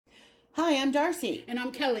Hi, I'm Darcy. And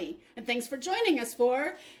I'm Kelly. And thanks for joining us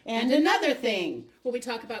for And Another Thing, where we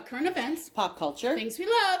talk about current events, pop culture, things we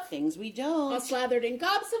love, things we don't, all slathered in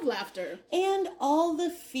gobs of laughter, and all the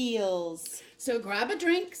feels. So grab a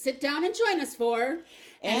drink, sit down, and join us for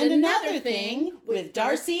And Another Thing with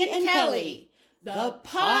Darcy and Kelly, the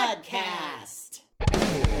podcast.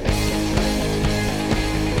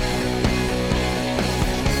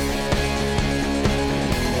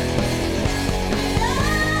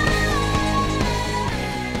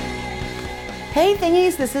 Hey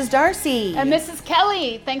thingies, this is Darcy. And this is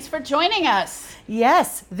Kelly. Thanks for joining us.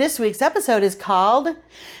 Yes, this week's episode is called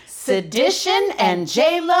Sedition and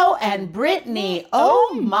J.Lo and Britney.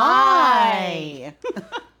 Oh my!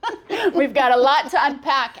 We've got a lot to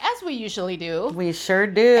unpack, as we usually do. We sure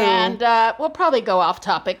do. And we'll probably go off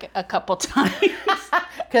topic a couple times.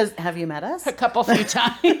 Because have you met us? A few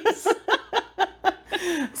times.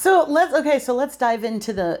 So let's dive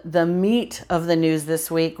into the meat of the news this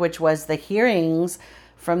week, which was the hearings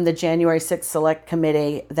from the January 6th Select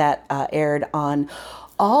Committee that aired on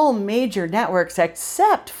all major networks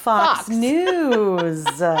except Fox News.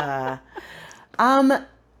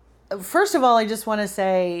 First of all, I just want to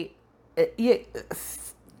say,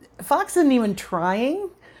 Fox isn't even trying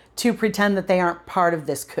to pretend that they aren't part of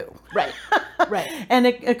this coup. Right. And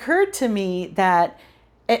it occurred to me that,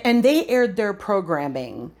 and they aired their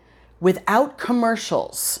programming without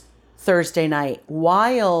commercials Thursday night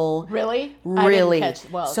while... Really? Really. I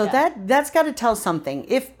didn't catch, so yeah. that's got to tell something.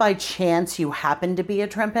 If by chance you happen to be a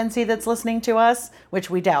Trumpency that's listening to us, which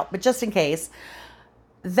we doubt, but just in case,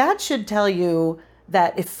 that should tell you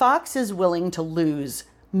that if Fox is willing to lose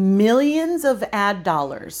millions of ad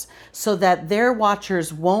dollars so that their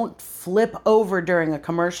watchers won't flip over during a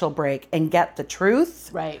commercial break and get the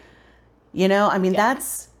truth... Right. You know, I mean,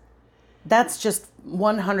 that's just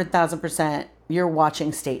 100,000% you're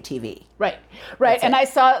watching state TV. Right. And I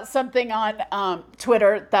saw something on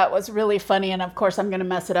Twitter that was really funny, and of course I'm going to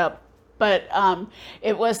mess it up, but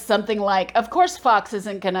it was something like, of course Fox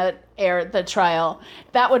isn't going to air the trial.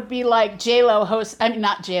 That would be like J.Lo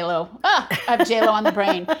not J.Lo. I have J.Lo on the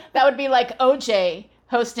brain. That would be like OJ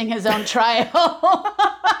hosting his own trial.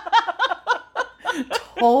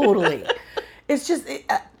 Totally. It's just,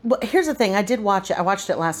 here's the thing. I did watch it. I watched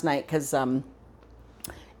it last night because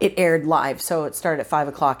it aired live. So it started at 5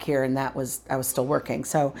 o'clock here, and I was still working.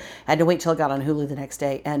 So I had to wait till it got on Hulu the next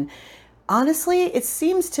day. And honestly, it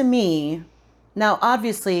seems to me, now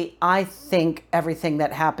obviously I think everything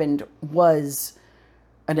that happened was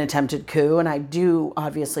an attempted coup. And I do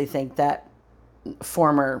obviously think that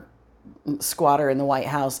former squatter in the White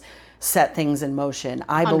House set things in motion.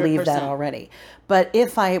 I believe 100%. that already. But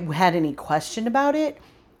if I had any question about it,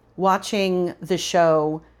 watching the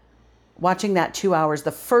show, watching that 2 hours,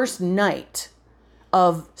 the first night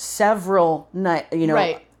of several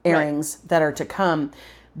airings that are to come,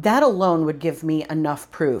 that alone would give me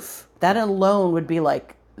enough proof. That alone would be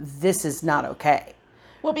like, this is not okay.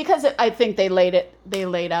 Well, because I think they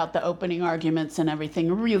laid out the opening arguments and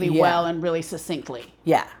everything really well and really succinctly.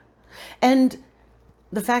 Yeah. And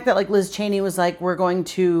the fact that like Liz Cheney was like, we're going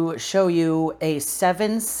to show you a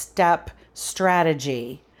 7-step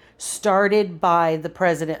strategy started by the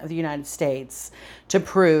President of the United States to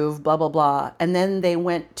prove blah, blah, blah. And then they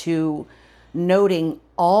went to noting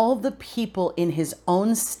all the people in his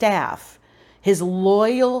own staff, his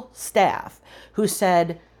loyal staff, who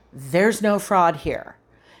said, there's no fraud here,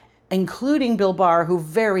 including Bill Barr, who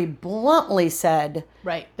very bluntly said,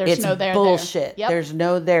 right, there's it's no there bullshit. Yep. There's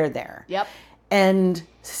no there. Yep. And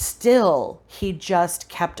still, he just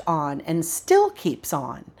kept on and still keeps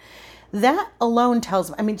on. That alone tells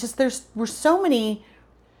me, I mean, just were so many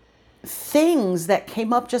things that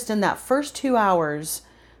came up just in that first 2 hours.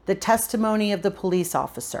 The testimony of the police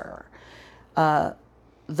officer, the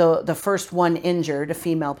first one injured, a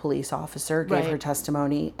female police officer, gave her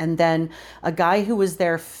testimony. And then a guy who was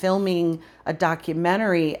there filming a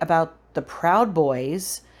documentary about the Proud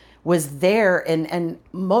Boys was there, and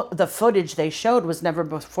the footage they showed was never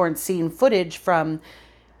before seen footage from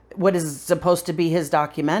what is supposed to be his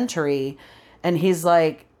documentary. And he's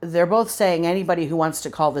like, they're both saying anybody who wants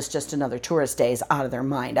to call this just another tourist day is out of their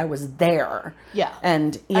mind. I was there. Yeah.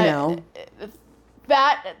 And, you know.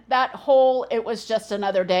 That whole, it was just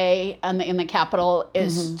another day in the Capitol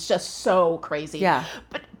is just so crazy. Yeah.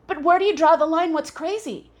 But where do you draw the line? What's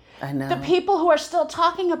crazy? I know. The people who are still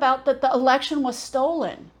talking about that the election was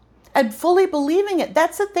stolen. And fully believing it.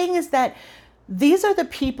 That's the thing, is that these are the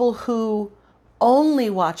people who only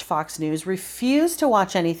watch Fox News, refuse to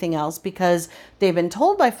watch anything else because they've been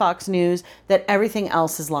told by Fox News that everything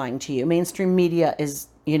else is lying to you. Mainstream media is,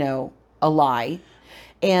 a lie.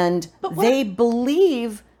 And they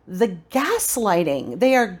believe the gaslighting.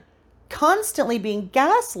 They are constantly being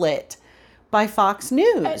gaslit by Fox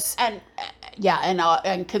News. And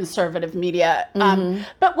conservative media.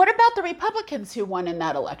 But what about the Republicans who won in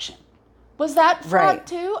that election? Was that fraud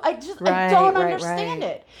too? I don't understand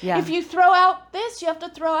it. Yeah. If you throw out this, you have to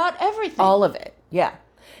throw out everything. All of it. Yeah.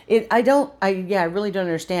 I really don't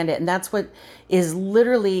understand it. And that's what is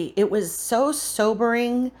literally, it was so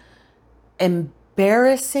sobering,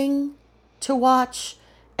 embarrassing to watch,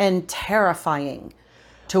 and terrifying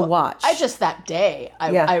to watch. That day,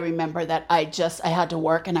 I remember that I had to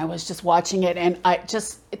work and I was just watching it. And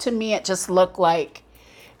to me, it just looked like,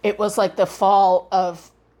 it was like the fall of,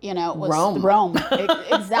 it was Rome.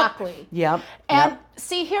 Exactly. Yep. And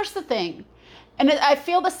see, here's the thing. And I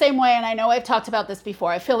feel the same way, and I know I've talked about this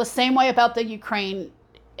before. I feel the same way about the Ukraine,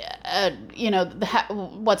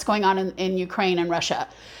 what's going on in Ukraine and Russia.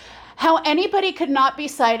 How anybody could not be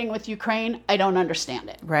siding with Ukraine, I don't understand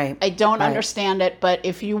it. Right. I don't understand it. But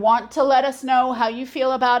if you want to let us know how you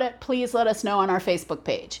feel about it, please let us know on our Facebook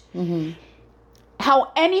page. Mm-hmm.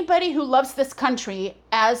 How anybody who loves this country,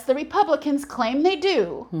 as the Republicans claim they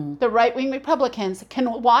do, the right-wing Republicans,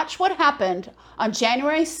 can watch what happened on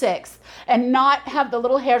January 6th and not have the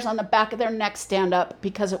little hairs on the back of their neck stand up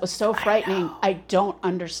because it was so frightening. I don't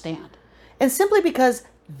understand. And simply because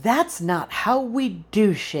that's not how we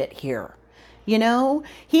do shit here.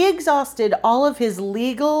 He exhausted all of his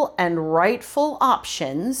legal and rightful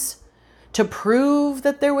options to prove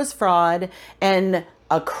that there was fraud, and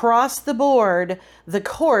across the board, the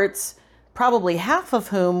courts, probably half of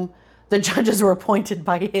whom the judges were appointed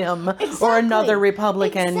by him or another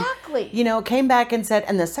Republican, came back and said,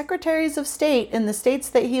 and the secretaries of state in the states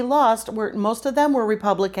that he lost, most of them were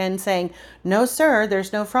Republican, saying, no, sir,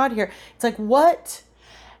 there's no fraud here. It's like, what?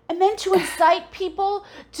 And then to incite people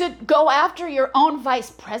to go after your own vice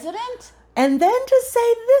president? And then to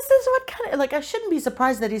say, this is what kind of, I shouldn't be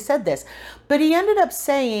surprised that he said this, but he ended up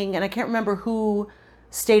saying, and I can't remember who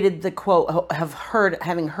stated the quote,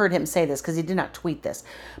 having heard him say this, because he did not tweet this,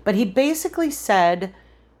 but he basically said,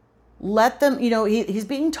 let them, he's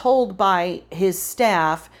being told by his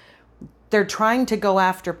staff, they're trying to go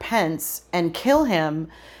after Pence and kill him,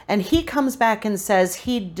 and he comes back and says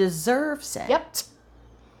he deserves it. Yep.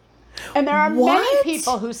 And there are many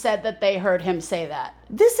people who said that they heard him say that.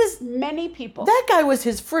 Many people. That guy was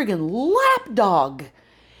his friggin' lapdog.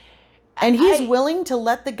 And he's willing to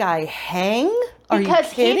let the guy hang?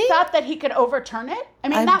 Because he thought that he could overturn it. I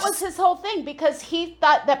mean, that was his whole thing, because he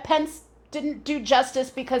thought that Pence didn't do justice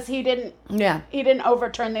because he didn't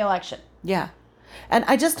overturn the election. Yeah. And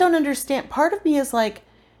I just don't understand. Part of me is like,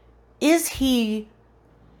 is he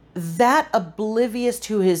that oblivious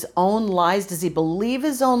to his own lies? Does he believe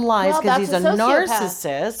his own lies because he's a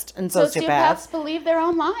narcissist and sociopath? Sociopaths believe their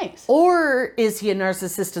own lies. Or is he a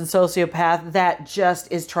narcissist and sociopath that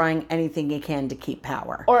just is trying anything he can to keep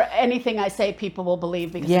power? Or anything I say people will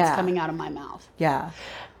believe because it's coming out of my mouth. Yeah.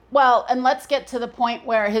 Well, and let's get to the point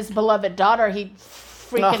where his beloved daughter, he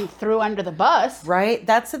freaking threw under the bus. Right?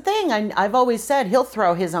 That's the thing. I've always said he'll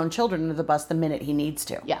throw his own children under the bus the minute he needs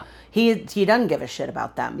to. Yeah. He doesn't give a shit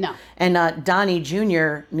about them. No. And Donnie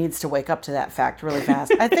Jr. needs to wake up to that fact really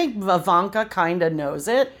fast. I think Ivanka kind of knows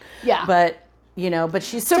it. Yeah. But, but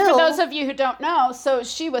she's still... So for those of you who don't know, so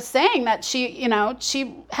she was saying that she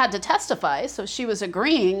had to testify. So she was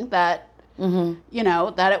agreeing that,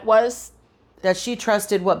 that it was... That she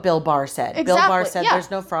trusted what Bill Barr said. Exactly. Bill Barr said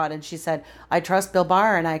there's no fraud. And she said, I trust Bill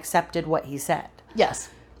Barr and I accepted what he said. Yes.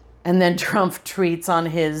 And then Trump tweets on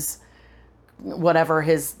his... whatever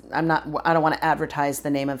his, I don't want to advertise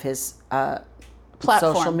the name of his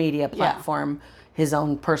social media platform, his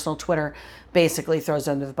own personal Twitter, basically throws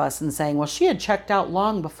under the bus and saying, well, she had checked out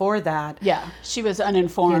long before that. Yeah, she was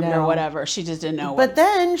uninformed or whatever. She just didn't know. But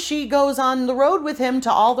then she goes on the road with him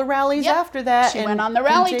to all the rallies after that. She went on the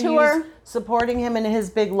rally tour. Supporting him in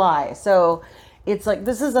his big lie. So it's like,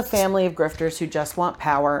 this is a family of grifters who just want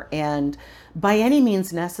power, and by any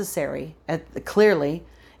means necessary, clearly,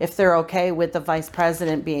 if they're okay with the vice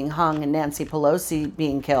president being hung and Nancy Pelosi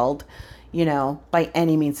being killed, by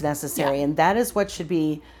any means necessary. Yeah. And that is what should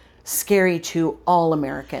be scary to all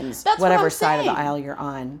Americans, whatever side of the aisle you're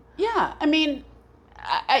on. Yeah. I mean,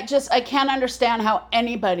 I can't understand how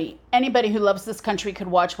anybody who loves this country could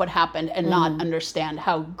watch what happened and not understand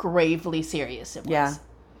how gravely serious it was. Yeah.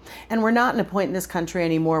 And we're not in a point in this country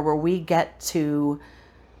anymore where we get to...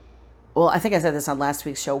 Well, I think I said this on last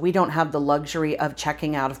week's show. We don't have the luxury of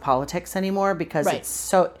checking out of politics anymore because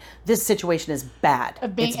this situation is bad.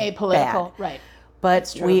 Of being apolitical, right.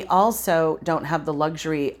 But we also don't have the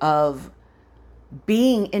luxury of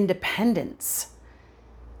being independents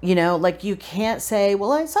Like you can't say,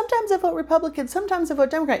 well, sometimes I vote Republican, sometimes I vote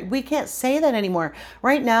Democrat. We can't say that anymore.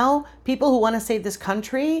 Right now, people who want to save this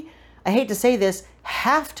country, I hate to say this,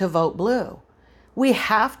 have to vote blue. We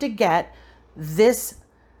have to get this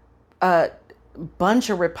bunch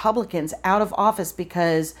of Republicans out of office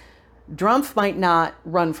because Trump might not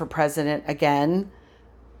run for president again.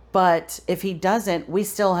 But if he doesn't, we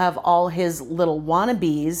still have all his little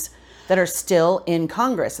wannabes that are still in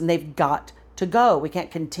Congress, and they've got to go. We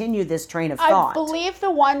can't continue this train of thought. I believe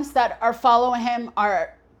the ones that are following him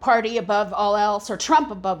are party above all else or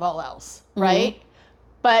Trump above all else, right? Mm-hmm.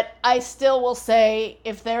 But I still will say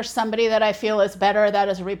if there's somebody that I feel is better that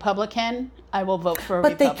is a Republican, I will vote for a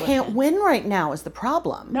Republican. But they can't win right now is the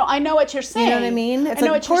problem. No, I know what you're saying. You know what I mean? It's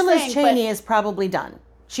like poor Liz Cheney is probably done.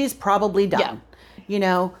 She's probably done.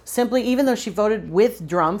 Yeah. Simply, even though she voted with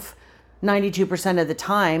Trump 92% of the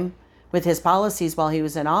time with his policies while he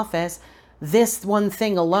was in office, this one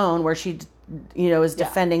thing alone where she, is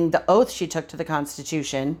defending the oath she took to the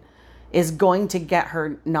Constitution is going to get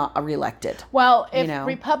her not reelected. Well, if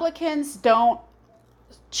Republicans don't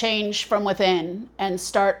change from within and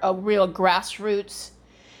start a real grassroots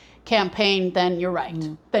campaign, then you're right.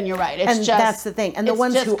 Mm. Then you're right. It's that's the thing. And the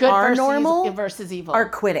ones who are normal versus evil are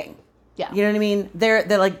quitting. Yeah. You know what I mean? They're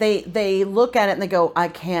like they look at it and they go, I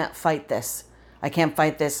can't fight this. I can't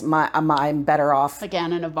fight this. I'm better off. Like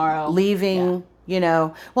Anna Navarro. Leaving,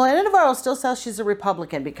 Well, Anna Navarro still says she's a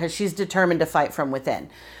Republican because she's determined to fight from within.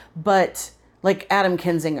 But like Adam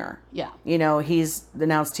Kinzinger, he's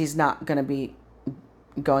announced he's not going to be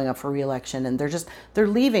going up for re-election, and they're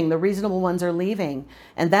leaving. The reasonable ones are leaving,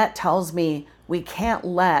 and that tells me we can't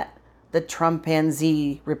let the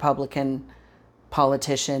Trumpanzee Republican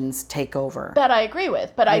politicians take over. That I agree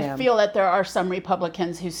with, but I feel that there are some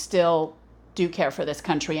Republicans who still do care for this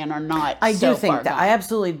country and are not. I do think that. I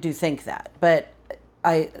absolutely do think that, but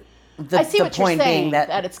I see what point you're saying, being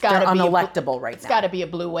that it's got to be unelectable right now. It's got to be a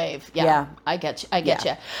blue wave. Yeah. I get you. I get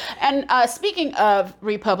you. And speaking of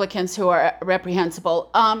Republicans who are reprehensible,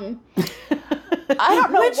 I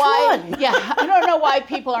don't know Which why. One? Yeah, I don't know why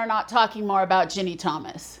people are not talking more about Ginny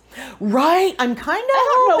Thomas. Right. I'm kind of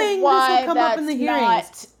hoping this will come up in the hearings.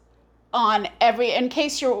 Not on every. In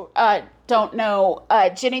case you don't know,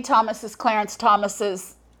 Ginny Thomas is Clarence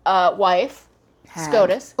Thomas's wife,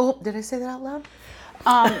 SCOTUS. Oh, did I say that out loud?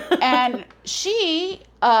 And she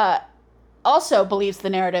also believes the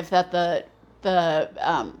narrative that the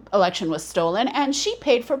election was stolen, and she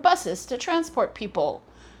paid for buses to transport people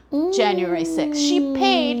January 6th. She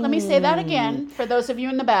paid, let me say that again, for those of you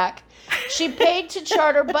in the back, she paid to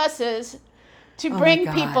charter buses to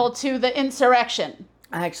bring people to the insurrection.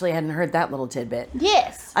 I actually hadn't heard that little tidbit.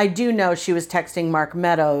 Yes. I do know she was texting Mark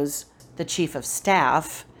Meadows, the chief of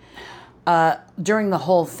staff, during the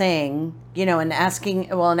whole thing, and asking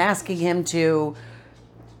him to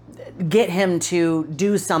get him to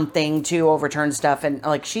do something to overturn stuff. And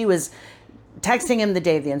like she was texting him the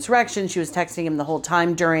day of the insurrection. She was texting him the whole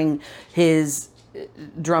time during his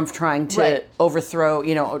Trump trying to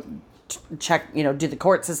overthrow, check, do the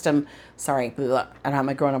court system. Sorry, I don't have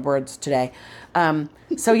my grown-up words today.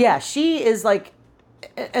 So yeah, she is like,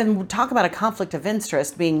 and talk about a conflict of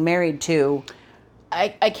interest being married to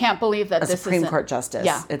I can't believe that this is Supreme Court justice.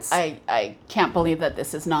 Yeah, I can't believe that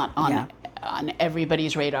this is not on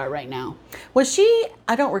everybody's radar right now. Was she?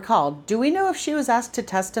 I don't recall. Do we know if she was asked to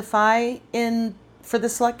testify for the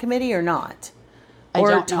select committee or not? I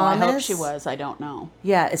don't know. I hope she was. I don't know.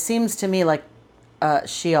 Yeah, it seems to me like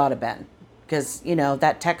she ought to been, because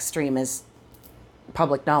that text stream is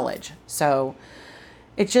public knowledge. So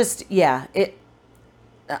it just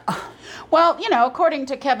Well, according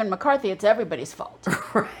to Kevin McCarthy, it's everybody's fault.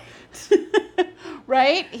 Right.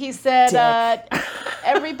 Right? He said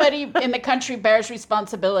everybody in the country bears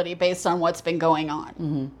responsibility based on what's been going on.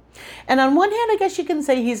 Mm-hmm. And on one hand, I guess you can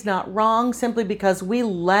say he's not wrong simply because we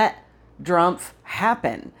let Trump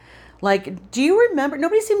happen. Like, do you remember?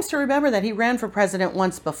 Nobody seems to remember that he ran for president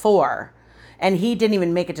once before, and he didn't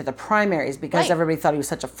even make it to the primaries because everybody thought he was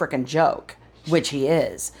such a frickin' joke, which he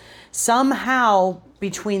is. Somehow,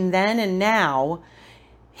 between then and now,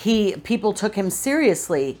 people took him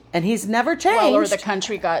seriously, and he's never changed. Well, or the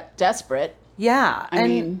country got desperate. Yeah, I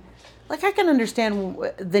mean, like I can understand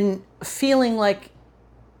the feeling like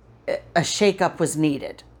a shakeup was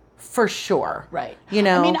needed, for sure. Right.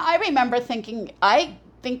 I remember thinking. I've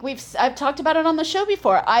talked about it on the show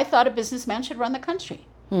before. I thought a businessman should run the country.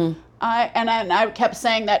 I kept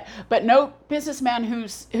saying that, but no businessman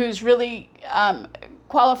who's really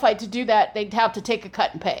qualified to do that, they'd have to take a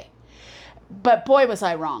cut and pay. But boy, was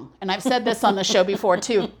I wrong. And I've said this on the show before,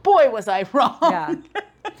 too. Boy, was I wrong. Yeah.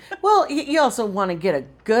 Well, you also want to get a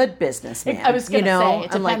good businessman. I was going to say,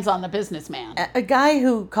 it I'm depends on the businessman. A guy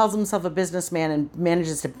who calls himself a businessman and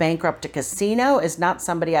manages to bankrupt a casino is not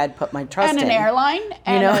somebody I'd put my trust in. And an airline,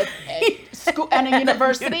 and a school, and a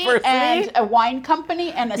university, and a wine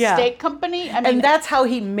company, and a steak company. I mean, and that's how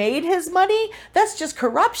he made his money. That's just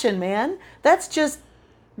corruption, man. That's just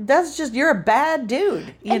you're a bad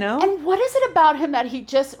dude, you know? And what is it about him that he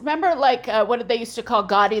just, remember like what did they used to call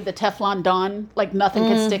Gotti, the Teflon Don, like nothing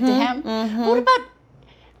could stick to him? What about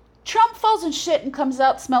Trump falls in shit and comes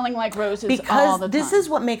out smelling like roses all the time? Because this is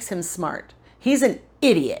what makes him smart. He's an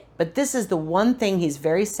idiot, but this is the one thing he's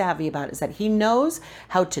very savvy about, is that he knows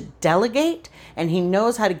how to delegate and he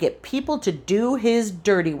knows how to get people to do his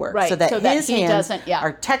dirty work, so that his hands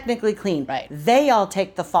are technically clean. Right. They all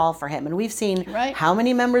take the fall for him. And we've seen how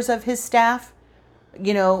many members of his staff,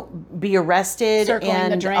 you know, be arrested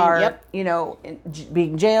and are, you know,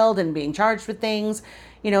 being jailed and being charged with things.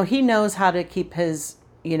 You know, he knows how to keep his,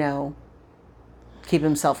 you know, keep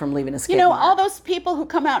himself from leaving a skid mark. All those people who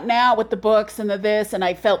come out now with the books and the this, and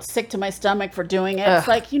I felt sick to my stomach for doing it. It's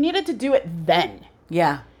like, you needed to do it then.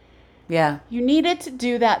 Yeah. Yeah. You needed to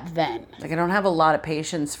do that then. Like, I don't have a lot of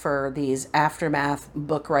patience for these aftermath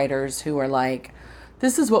book writers who are like,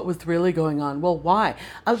 this is what was really going on. Well, why?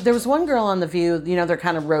 There was one girl on The View, you know, they're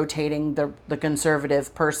kind of rotating the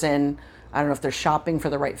conservative person. I don't know if they're shopping for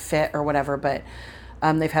the right fit or whatever, but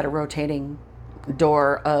they've had a rotating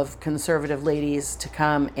door of conservative ladies to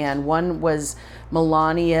come, and one was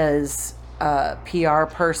Melania's PR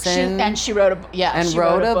person, she wrote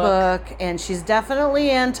a book, and she's definitely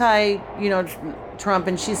anti, you know, Trump.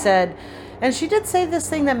 And she said, and she did say this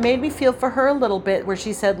thing that made me feel for her a little bit, where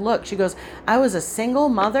she said, look, she goes, I was a single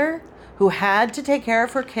mother who had to take care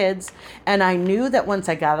of her kids, and I knew that once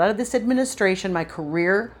I got out of this administration, my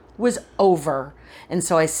career was over. And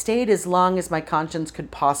so I stayed as long as my conscience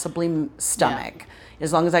could possibly stomach,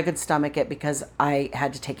 as long as I could stomach it, because I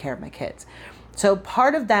had to take care of my kids. So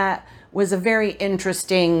part of that was a very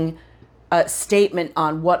interesting statement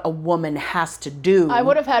on what a woman has to do. I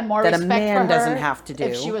would have had more respect for her that a man doesn't have to do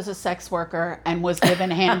if she was a sex worker and was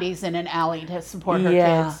given handies in an alley to support her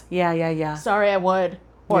kids. Yeah. Sorry, I would.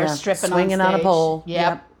 Or stripping swinging on stage. on a pole.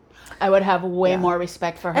 Yep. I would have way more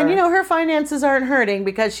respect for her. And, you know, her finances aren't hurting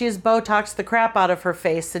because she has Botoxed the crap out of her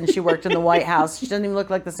face since she worked in the White House. She doesn't even look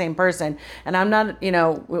like the same person. And I'm not, you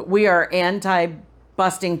know, we are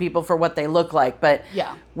anti-busting people for what they look like. But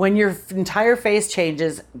when your entire face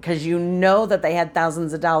changes because you know that they had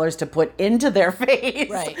thousands of dollars to put into their face,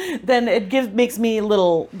 then it makes me a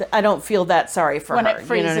little, I don't feel that sorry for her. When it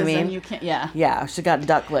freezes, you know what I mean? And you can't, Yeah, she got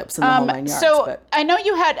duck lips and the whole 9 yards. So I know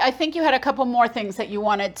I think you had a couple more things that you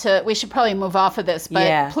wanted to, we should probably move off of this,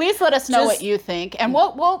 but please let us know what you think. And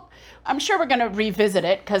we'll I'm sure we're going to revisit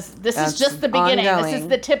it because this is just the beginning. Ongoing. This is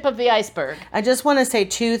the tip of the iceberg. I just want to say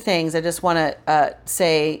two things. I just want to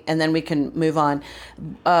say, and then we can move on,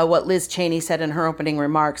 what Liz Cheney said in her opening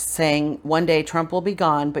remarks, saying one day Trump will be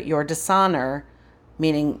gone, but your dishonor,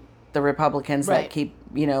 meaning the Republicans that keep,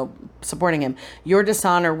 you know, supporting him, your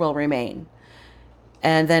dishonor will remain.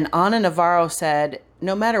 And then Ana Navarro said,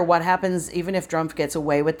 no matter what happens, even if Trump gets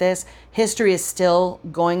away with this, history is still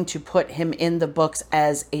going to put him in the books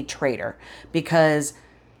as a traitor because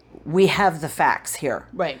we have the facts here.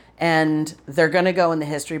 Right. And they're going to go in the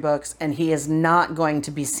history books, and he is not going to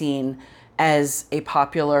be seen as a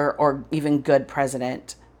popular or even good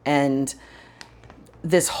president. And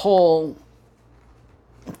this whole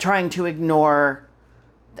trying to ignore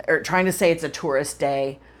or trying to say it's a tourist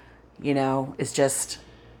day, you know, is just...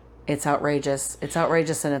 It's outrageous. It's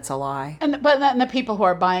outrageous, and it's a lie. But then the people who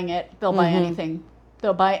are buying it, they'll buy anything.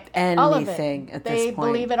 They'll buy all of it. At this point. They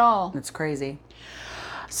believe it all. It's crazy.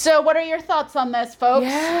 So what are your thoughts on this, folks?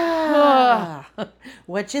 Yeah.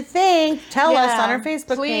 What you think? Tell us on our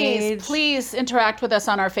Facebook page. Please interact with us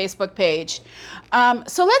on our Facebook page.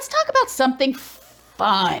 So let's talk about something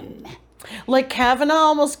fun. Like Kavanaugh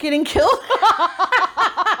almost getting killed.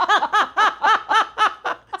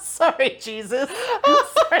 Sorry, Jesus. I'm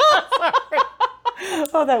sorry.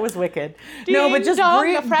 Oh, that was wicked. No, but just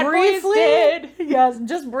briefly. Yes,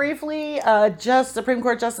 just briefly. Just Supreme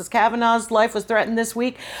Court Justice Kavanaugh's life was threatened this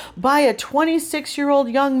week by a 26-year-old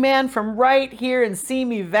young man from right here in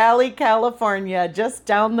Simi Valley, California, just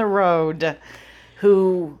down the road,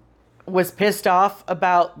 who was pissed off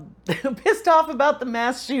about the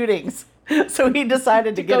mass shootings. So he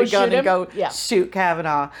decided to get a gun and go shoot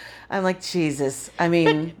Kavanaugh. I'm like, Jesus. I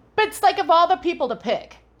mean... But it's like, of all the people to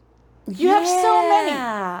pick, you have so many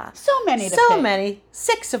to pick. So many.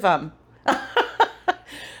 6 of them.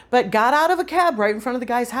 But got out of a cab right in front of the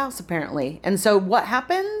guy's house, apparently. And so what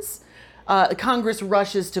happens? Congress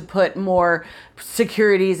rushes to put more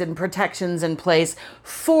securities and protections in place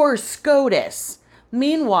for SCOTUS.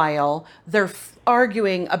 Meanwhile, they're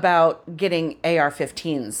arguing about getting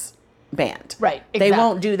AR-15s banned. Right, exactly. They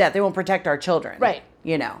won't do that. They won't protect our children. Right.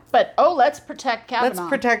 You know. But, let's protect Kavanaugh. Let's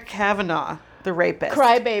protect Kavanaugh, the rapist.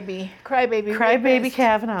 Crybaby Crybaby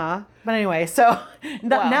Kavanaugh. But anyway, so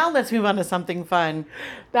now let's move on to something fun.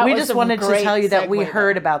 We just wanted to tell you that we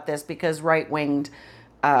heard about this because right-winged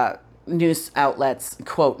news outlets,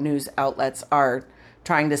 quote, news outlets, are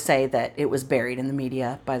trying to say that it was buried in the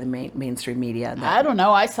media by the mainstream media. I don't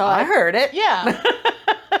know. I saw it. I heard it. Yeah.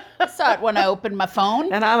 I saw it when I opened my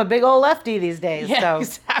phone. And I'm a big old lefty these days. Yeah, so.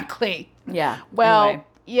 exactly. Yeah. Well, anyway.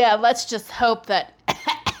 yeah, let's just hope that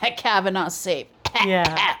Kavanaugh's safe.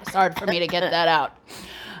 Yeah. It's hard for me to get that out.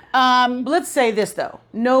 Let's say this, though.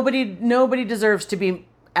 Nobody deserves to be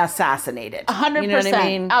assassinated. 100%. You know what I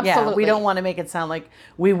mean? Absolutely. Yeah, we don't want to make it sound like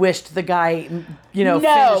we wished the guy,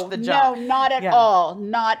 finished the job. No, not at all.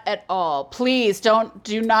 Not at all. Please do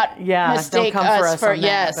not mistake don't come for us for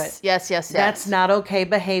that, yes. That's not okay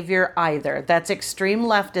behavior either. That's extreme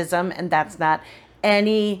leftism, and that's not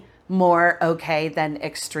any more okay than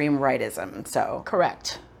extreme rightism. So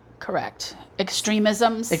correct.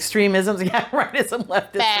 Extremisms, yeah, rightism,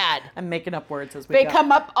 leftism. Bad. I'm making up words as we They go.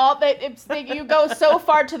 come up you go so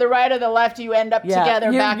far to the right or the left, you end up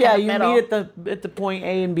together back in the middle. You meet at the point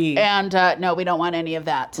A and B. And no, we don't want any of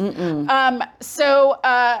that. So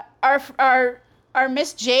our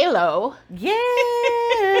Miss J.Lo, yes,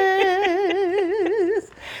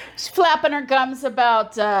 she's flapping her gums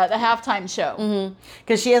about the halftime show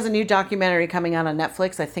because she has a new documentary coming out on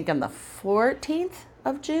Netflix. I think on the 14th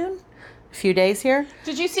of June. A few days here.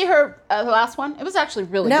 Did you see her last one? It was actually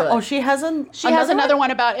really good. Oh, she has another one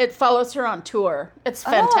about it. Follows her on tour. It's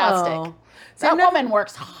fantastic. Oh. That woman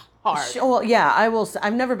works hard. Well, yeah, I will.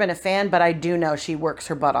 I've never been a fan, but I do know she works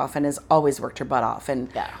her butt off and has always worked her butt off, and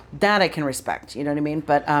that I can respect. You know what I mean?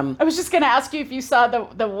 But I was just going to ask you if you saw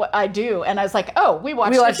the I Do, and I was like, oh, we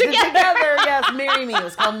watched it together. Yes, Marry Me. It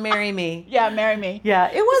was called Marry Me. Yeah, Marry Me. Yeah,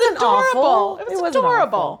 it wasn't awful. It was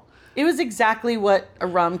adorable. Awful. It was exactly what a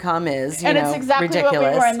rom-com is, and it's exactly ridiculous.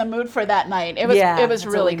 what we were in the mood for that night. It was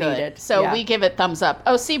really good. Needed. So we give it thumbs up.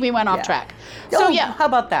 Oh, see, we went off track. So how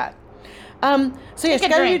about that? So she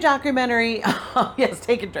got a new documentary. Oh, yes,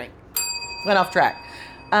 take a drink. Went off track.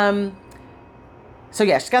 So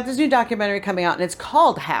she's got this new documentary coming out, and it's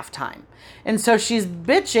called Halftime. And so she's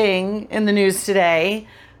bitching in the news today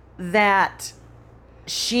that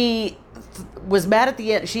she is mad at the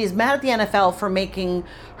NFL for making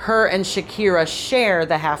her and Shakira share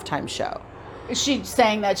the halftime show. Is she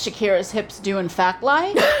saying that Shakira's hips do in fact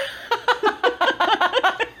lie?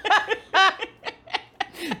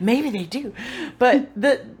 Maybe they do. But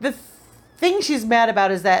the thing she's mad about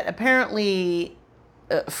is that apparently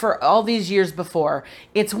for all these years before,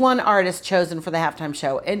 it's one artist chosen for the halftime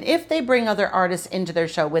show. And if they bring other artists into their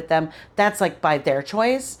show with them, that's like by their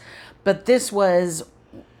choice. But this was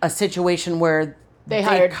a situation where they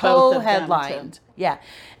hired co-headlined. Yeah.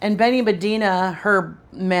 And Benny Medina, her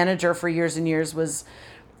manager for years and years, was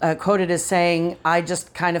quoted as saying, I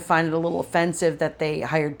just kind of find it a little offensive that they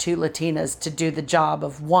hired two Latinas to do the job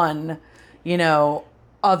of one,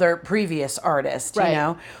 other previous artist,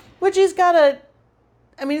 which he's got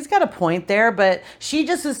a point there, but she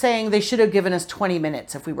just is saying they should have given us 20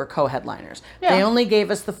 minutes if we were co-headliners. Yeah. They only gave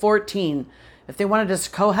us the 14. If they wanted us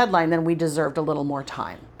to co-headline, then we deserved a little more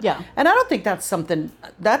time. Yeah. And I don't think that's something,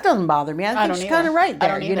 that doesn't bother me. I think she's kind of right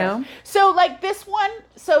there, So like this one,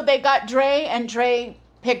 so they got Dre, and Dre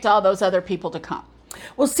picked all those other people to come.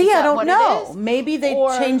 Well, see, I don't know. Maybe they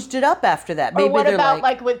changed it up after that. Maybe what about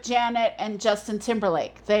like with Janet and Justin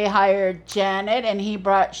Timberlake? They hired Janet, and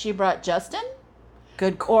she brought Justin?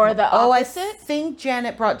 Good call. Or the opposite? I think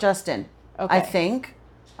Janet brought Justin. Okay.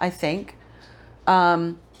 I think.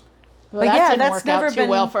 Well, that didn't work out too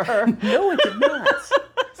well for her. No, it did not.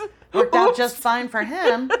 Worked out just fine for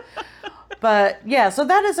him. But yeah, so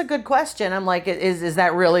that is a good question. I'm like, is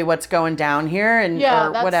that really what's going down here,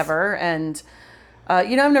 or whatever? And I've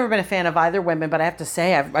never been a fan of either women, but I have to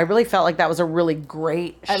say, I really felt like that was a really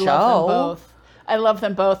great show. I love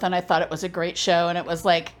them both, and I thought it was a great show. And it was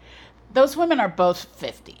like, those women are both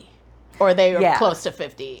 50, or they are close to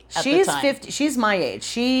 50. She's 50. She's my age.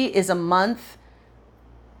 She is a month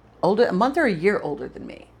or a year older than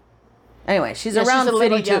me. Anyway, she's around 52. She's a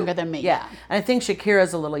little younger than me. Yeah. And I think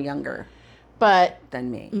Shakira's a little younger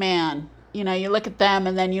than me. Man, you look at them,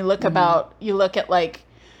 and then you look at like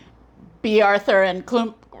B. Arthur and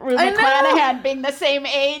Rue McClanahan being the same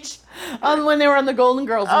age. when they were on the Golden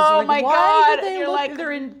Girls. Oh like, my why God. do they You're look, like,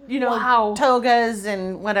 they're in, wow. togas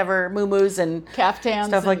and whatever, muumuus and Caftans.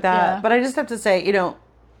 stuff like that. Yeah. But I just have to say,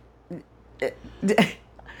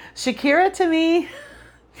 Shakira to me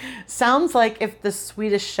sounds like if the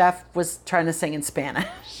Swedish Chef was trying to sing in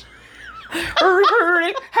Spanish. I'm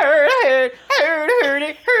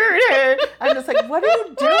just like, what are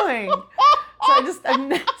you doing? So I'm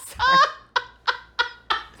sorry.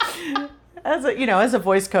 As a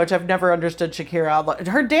voice coach, I've never understood Shakira.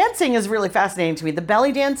 Her dancing is really fascinating to me. The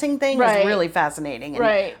belly dancing thing is really fascinating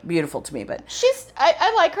and beautiful to me. But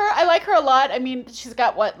I like her. I like her a lot. I mean, she's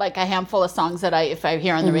got like a handful of songs that if I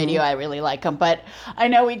hear on the radio, I really like them. But I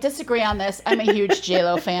know we disagree on this. I'm a huge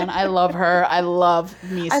J.Lo fan. I love her. I love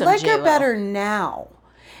me some J.Lo. I like her better now.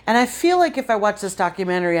 And I feel like if I watch this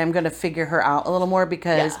documentary, I'm going to figure her out a little more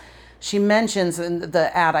because she mentions in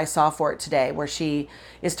the ad I saw for it today where she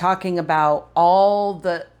is talking about all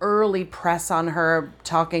the early press on her,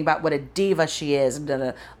 talking about what a diva she is and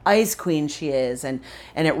an ice queen she is. And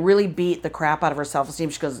it really beat the crap out of her self-esteem.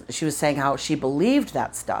 She was saying how she believed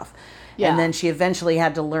that stuff. Yeah. And then she eventually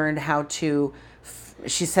had to learn how to,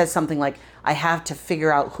 she says something like, I have to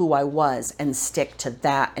figure out who I was and stick to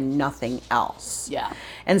that and nothing else. Yeah.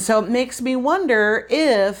 And so it makes me wonder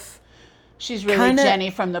if she's really Jenny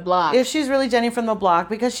from the block. If she's really Jenny from the block,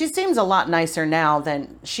 because she seems a lot nicer now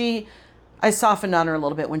than I softened on her a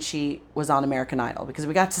little bit when she was on American Idol because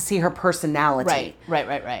we got to see her personality.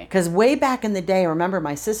 Right. Because way back in the day, I remember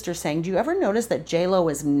my sister saying, do you ever notice that J.Lo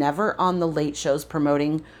is never on the late shows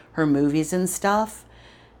promoting her movies and stuff?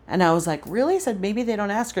 And I was like, really? I said, maybe they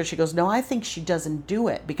don't ask her. She goes, no, I think she doesn't do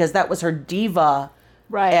it because that was her diva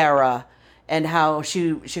era. And how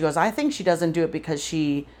she goes, I think she doesn't do it because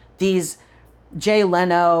these Jay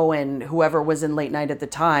Leno and whoever was in late night at the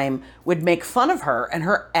time would make fun of her and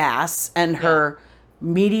her ass and her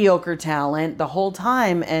mediocre talent the whole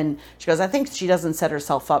time. And she goes, I think she doesn't set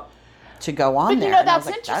herself up to go on there. But that's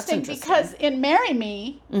interesting because in Marry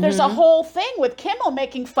Me, there's a whole thing with Kimmel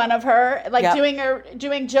making fun of her, like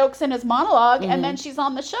doing jokes in his monologue, and then she's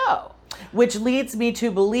on the show. Which leads me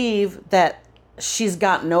to believe that she's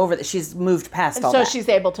gotten over that. She's moved past all that. So she's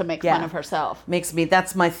able to make fun of herself.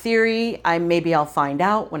 That's my theory. Maybe I'll find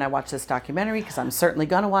out when I watch this documentary because I'm certainly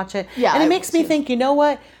going to watch it. Yeah, and it makes me think, you know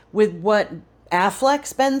what? With what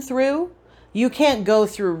Affleck's been through, you can't go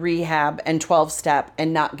through rehab and 12-step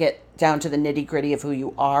and not get down to the nitty-gritty of who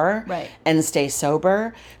you are and stay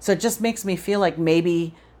sober. So it just makes me feel like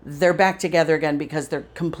maybe they're back together again because they're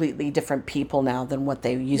completely different people now than what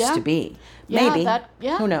they used to be. Maybe.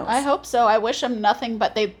 Who knows? I hope so. I wish them nothing,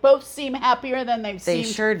 but they both seem happier than they've seemed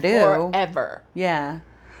sure do. Forever. Yeah.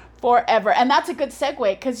 Forever. And that's a good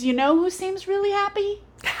segue because you know who seems really happy?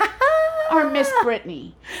 Our Miss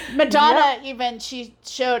Britney. Madonna even, she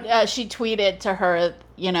tweeted to her,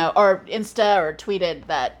 or Insta or tweeted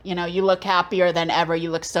that, you look happier than ever. You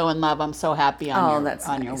look so in love. I'm so happy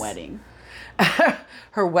on your wedding.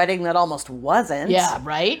 Her wedding that almost wasn't. Yeah,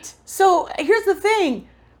 right? So here's the thing.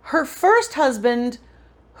 Her first husband,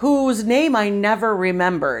 whose name I never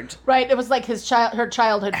remembered. Right. It was like her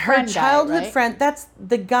childhood friend. Her childhood friend. That's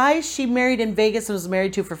the guy she married in Vegas and was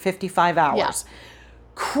married to for 55 hours. Yeah.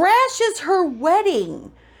 Crashes her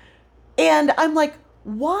wedding. And I'm like,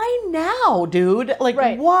 why now, dude? Like,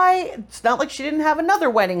 why? It's not like she didn't have another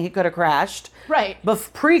wedding he could have crashed. Right.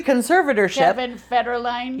 Pre-conservatorship. Kevin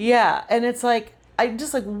Federline. Yeah. And it's like, I'm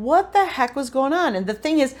just like, what the heck was going on? And the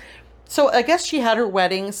thing is, so I guess she had her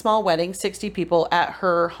wedding, small wedding, 60 people at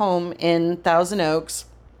her home in Thousand Oaks,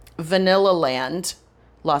 Vanilla Land,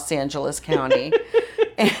 Los Angeles County.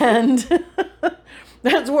 And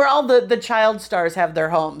that's where all the child stars have their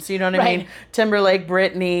homes. You know what I mean? Timberlake,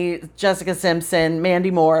 Britney, Jessica Simpson,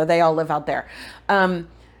 Mandy Moore, they all live out there. I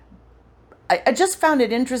just found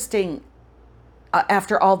it interesting.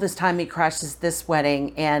 After all this time, he crashes this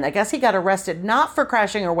wedding, and I guess he got arrested not for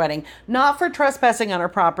crashing her wedding, not for trespassing on her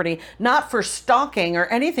property, not for stalking or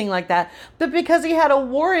anything like that, but because he had a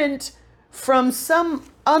warrant from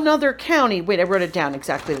another county. Wait, I wrote it down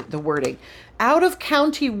exactly the wording. Out of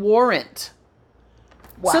county warrant.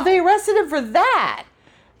 Wow. So they arrested him for that.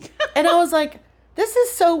 And I was like, this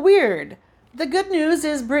is so weird. The good news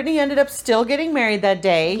is Britney ended up still getting married that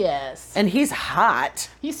day. Yes. And he's hot.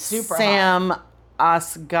 He's super Sam hot.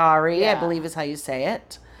 Asghari, I believe is how you say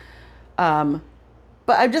it. But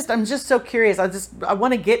I'm just so curious. I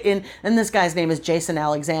want to get in, and this guy's name is Jason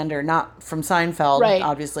Alexander, not from Seinfeld,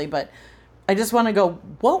 obviously, but I just want to go,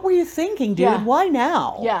 what were you thinking, dude? Yeah. Why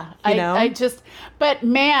now? Yeah. But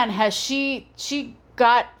man, has she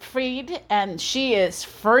got freed, and she is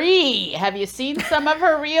free. Have you seen some of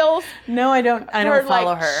her reels? No, I don't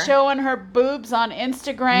follow her. Showing her boobs on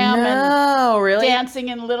Instagram and really? dancing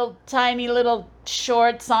in tiny little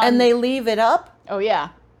shorts on. And they leave it up? Oh, yeah.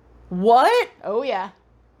 What? Oh, yeah.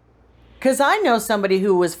 Because I know somebody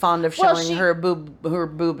who was fond of showing her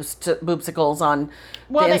boobsicles on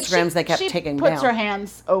the Instagrams they kept taking down. She puts her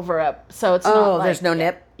hands over up, so it's not like... there's no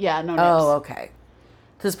nip? Yeah, no nips. Oh, okay.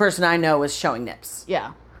 This person I know was showing nips.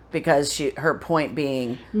 Yeah. Because her point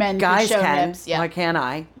being, men guys can show can, nips. Yeah. why can't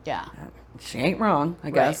I? Yeah. She ain't wrong,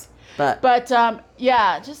 I guess. But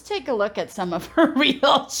yeah, just take a look at some of her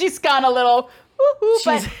reels. She's gone a little...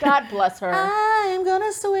 but God bless her. I'm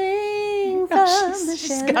gonna swing from the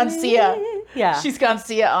she's gone Sia. Yeah. She's gone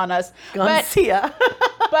Sia on us. Sia.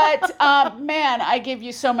 But man, I give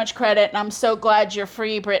you so much credit, and I'm so glad you're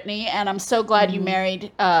free, Britney, and I'm so glad you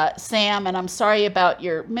married Sam, and I'm sorry about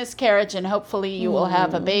your miscarriage, and hopefully you will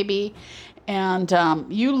have a baby, and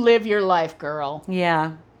you live your life, girl.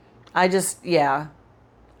 Yeah.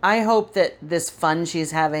 I hope that this fun she's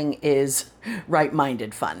having is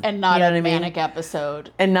right-minded fun. And not a manic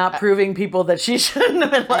episode. And not proving people that she shouldn't have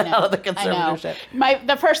been let out of the conservatorship.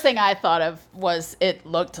 The first thing I thought of was it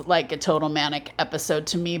looked like a total manic episode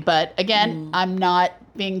to me. But again, I'm not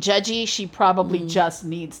being judgy. She probably just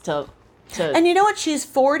needs to... And you know what? She's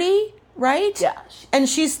 40, right? Yeah. And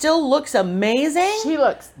she still looks amazing. She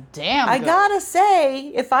looks damn good. I gotta say,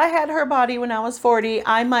 if I had her body when I was 40,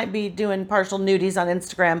 I might be doing partial nudies on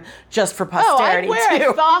Instagram just for posterity, I'd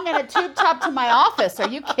wear a thong and a tube top to my office. Are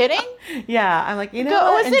you kidding? Yeah, I'm like,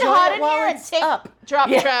 what? Is it hot in here? And drop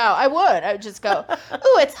trow. I would just go,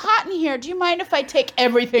 ooh, it's hot in here. Do you mind if I take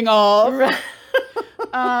everything off?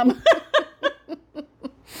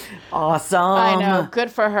 Awesome. I know. Good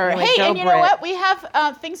for her. Hey, and you know what? We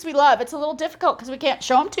have things we love. It's a little difficult because we can't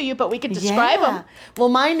show them to you, but we can describe them. Well,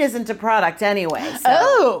 mine isn't a product anyway.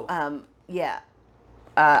 So, I'm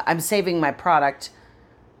saving my product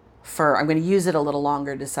I'm going to use it a little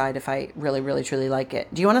longer, decide if I really, really, truly like it.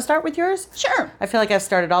 Do you want to start with yours? Sure. I feel like I've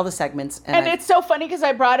started all the segments. And it's so funny because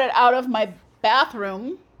I brought it out of my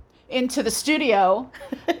bathroom into the studio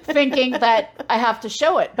thinking that I have to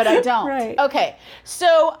show it, but I don't. Right. Okay.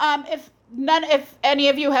 So if any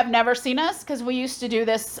of you have never seen us, because we used to do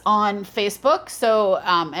this on Facebook, so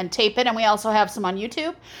and tape it, and we also have some on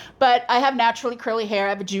YouTube, but I have naturally curly hair. I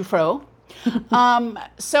have a Jufro.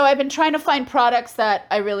 So I've been trying to find products that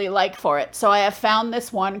I really like for it. So I have found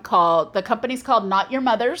this one the company's called Not Your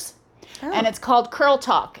Mother's, and it's called Curl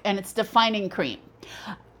Talk, and it's defining cream.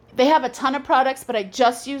 They have a ton of products, but I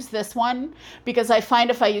just use this one because I find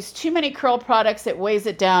if I use too many curl products, it weighs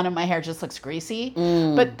it down and my hair just looks greasy.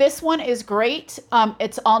 But this one is great.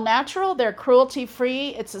 It's all natural. They're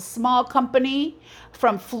cruelty-free. It's a small company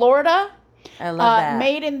from Florida. I love that.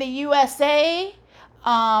 Made in the USA.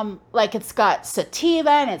 It's got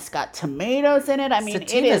sativa and it's got tomatoes in it. I mean,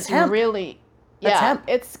 Sativa's it is hemp. really, That's hemp.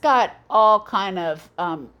 It's got all kind of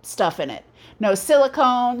stuff in it. No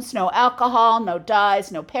silicones, no alcohol, no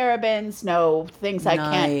dyes, no parabens, no things I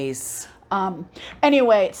can't. Nice.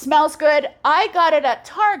 Anyway, it smells good. I got it at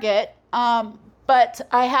Target, but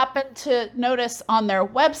I happened to notice on their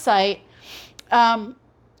website,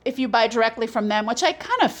 if you buy directly from them, which I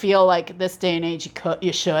kind of feel like this day and age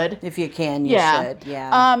you should. If you can, you should.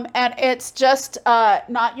 Yeah. And it's just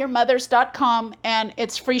notyourmothers.com, and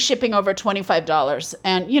it's free shipping over $25.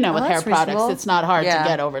 And with hair products, it's not hard to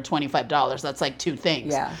get over $25. That's like 2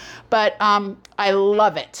 things. Yeah. But I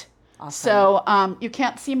love it. Awesome. So you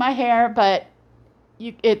can't see my hair, but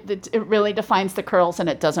it really defines the curls and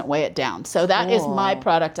it doesn't weigh it down. So that is my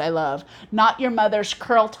product I love. Not Your Mother's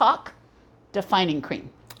Curl Talk Defining Cream.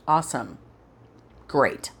 Awesome.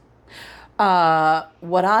 Great.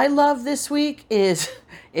 What I love this week is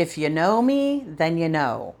if you know me, then you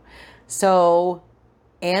know. So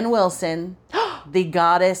Ann Wilson, the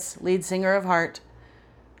goddess lead singer of Heart,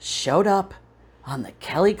 showed up on the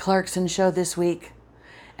Kelly Clarkson show this week,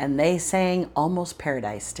 and they sang Almost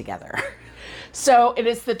Paradise together. So it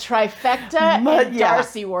is the trifecta and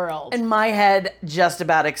Darcy world. And my head just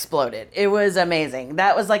about exploded. It was amazing.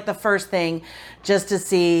 That was like the first thing, just to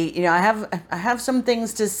see, I have some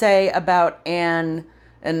things to say about Anne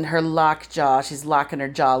and her lockjaw. She's locking her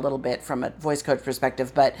jaw a little bit from a voice coach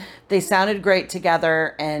perspective, but they sounded great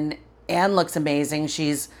together, and Anne looks amazing.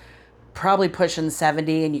 She's probably pushing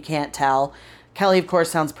 70 and you can't tell. Kelly, of course,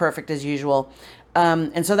 sounds perfect as usual.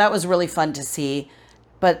 And so that was really fun to see.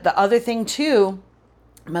 But the other thing, too,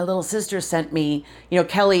 my little sister sent me,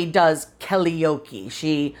 Kelly does karaoke.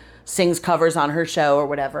 She sings covers on her show or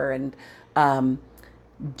whatever. And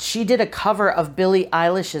she did a cover of Billie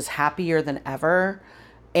Eilish's Happier Than Ever.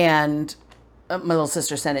 And my little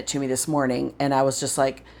sister sent it to me this morning, and I was just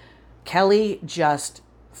like, Kelly just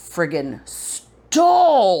friggin'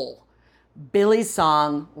 stole Billy's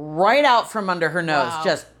song right out from under her nose. Wow.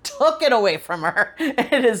 Just took it away from her.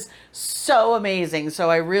 It is so amazing. So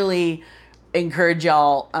I really encourage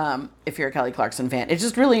y'all, if you're a Kelly Clarkson fan. It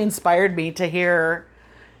just really inspired me to hear,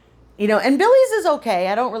 and Billy's is okay.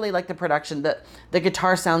 I don't really like the production. The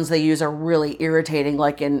guitar sounds they use are really irritating,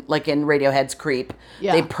 like in Radiohead's Creep.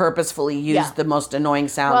 Yeah. They purposefully use Yeah. the most annoying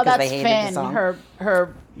sound Well, because that's they hated Finn, the song.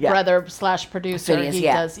 her brother / producer. Phineas, he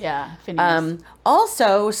yeah. does, Phineas.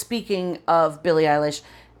 Also, speaking of Billie Eilish,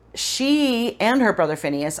 she and her brother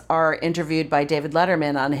Phineas are interviewed by David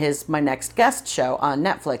Letterman on his My Next Guest show on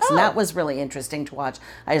Netflix. And that was really interesting to watch.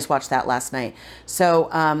 I just watched that last night. So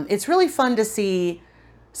it's really fun to see.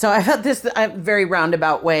 So I had this very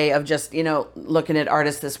roundabout way of just, looking at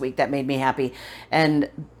artists this week that made me happy. And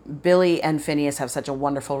Billy and Phineas have such a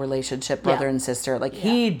wonderful relationship, brother and sister. Like,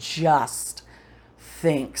 he just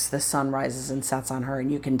thinks the sun rises and sets on her,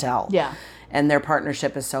 and you can tell. Yeah. And their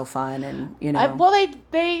partnership is so fun, and, well,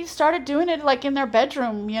 they started doing it, like, in their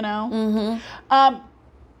bedroom, Mm-hmm.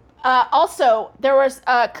 Also, there was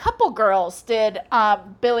a couple girls did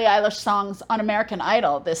Billie Eilish songs on American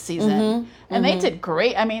Idol this season, and they did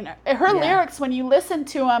great. I mean, her lyrics, when you listen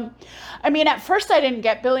to them, I mean, at first I didn't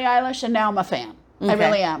get Billie Eilish, and now I'm a fan. I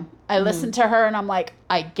really am. I listen to her, and I'm like,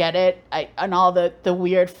 I get it. And all the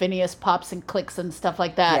weird Phineas pops and clicks and stuff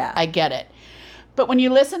like that, Yeah. I get it. But when you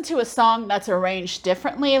listen to a song that's arranged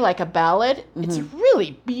differently, like a ballad, it's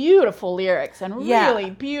really beautiful lyrics and really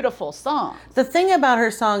beautiful songs. The thing about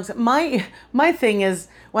her songs, my thing is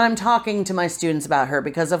when I'm talking to my students about her,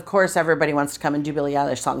 because of course everybody wants to come and do Billie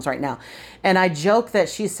Eilish songs right now. And I joke that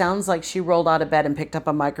she sounds like she rolled out of bed and picked up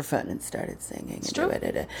a microphone and started singing. It's true.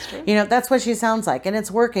 That's what she sounds like, and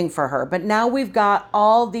it's working for her. But now we've got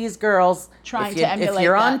all these girls trying to emulate if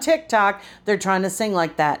you're that. on TikTok, they're trying to sing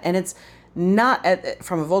like that. And it's not,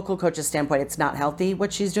 from a vocal coach's standpoint, it's not healthy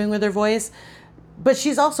what she's doing with her voice. But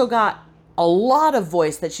she's also got a lot of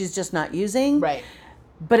voice that she's just not using. Right.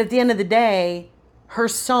 But at the end of the day, her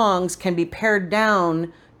songs can be pared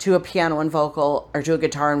down to a piano and vocal or to a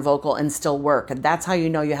guitar and vocal and still work. And that's how you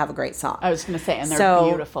know you have a great song. I was going to say, and they're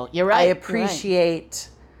beautiful. You're right. I appreciate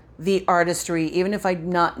the artistry, even if I'm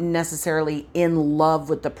not necessarily in love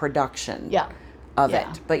with the production of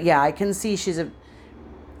it. But yeah, I can see she's a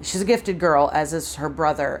gifted girl, as is her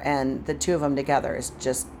brother, and the two of them together is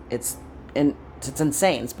just, it's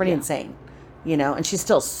insane. It's pretty insane, and she's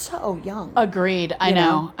still so young. Agreed. I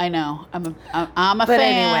know. I'm a But fan.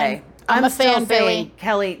 anyway, I'm a fan, still saying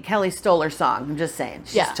Billy. Kelly stole her song. I'm just saying.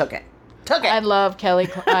 She just took it. I love Kelly.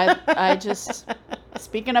 I just,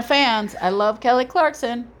 speaking of fans, I love Kelly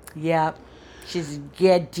Clarkson. Yeah. She's a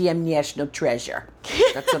goddamn national treasure.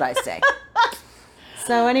 That's what I say.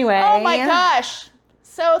 So anyway. Oh my gosh.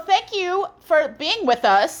 So thank you for being with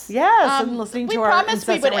us. Yes, and listening to our We promised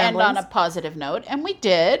we would end on ramblings. a positive note, and we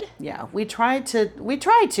did. Yeah, we try to,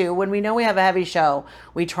 when we know we have a heavy show,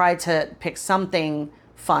 we try to pick something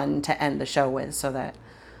fun to end the show with so that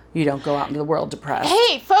you don't go out into the world depressed.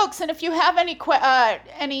 Hey, folks, and if you have any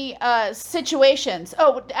situations,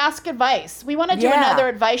 ask advice. We want to do another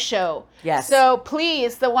advice show. Yes. So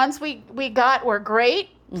please, the ones we got were great.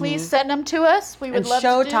 Please send them to us. We would love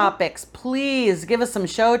show to do. topics. Please give us some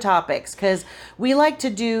show topics, because we like to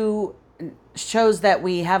do shows that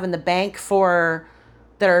we have in the bank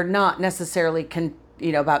that are not necessarily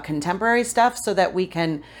about contemporary stuff, so that we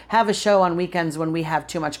can have a show on weekends when we have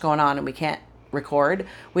too much going on and we can't record.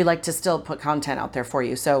 We like to still put content out there for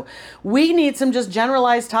you. So we need some just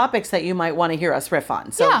generalized topics that you might want to hear us riff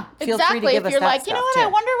on. So feel free to give if us you're that like, stuff I too.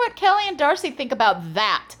 wonder what Kelly and Darcy think about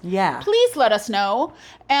that. Yeah. Please let us know.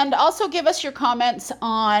 And also give us your comments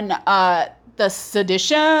on the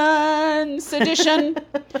Sedition.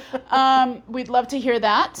 We'd love to hear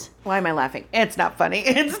that. Why am I laughing? It's not funny.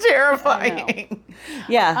 It's terrifying.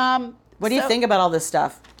 Yeah. What do you think about all this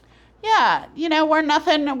stuff? Yeah, we're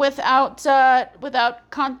nothing without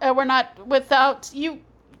you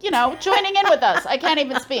joining in with us. I can't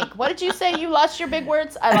even speak. What did you say? You lost your big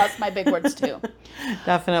words? I lost my big words too.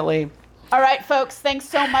 Definitely. All right, folks. Thanks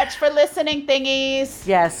so much for listening, thingies.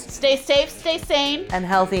 Yes. Stay safe, stay sane. And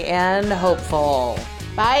healthy and hopeful.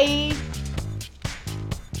 Bye.